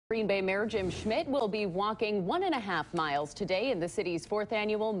Green Bay Mayor Jim Schmidt will be walking 1.5 miles today in the city's 4th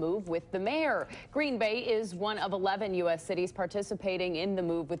annual Move with the Mayor. Green Bay is one of 11 U.S. cities participating in the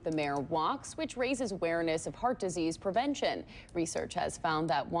Move with the Mayor walks, which raises awareness of heart disease prevention. Research has found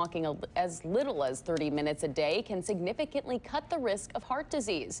that walking as little as 30 minutes a day can significantly cut the risk of heart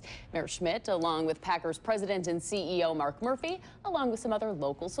disease. Mayor Schmidt, along with Packers President and CEO Mark Murphy, along with some other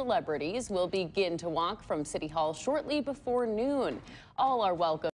local celebrities, will begin to walk from City Hall shortly before noon. All are welcome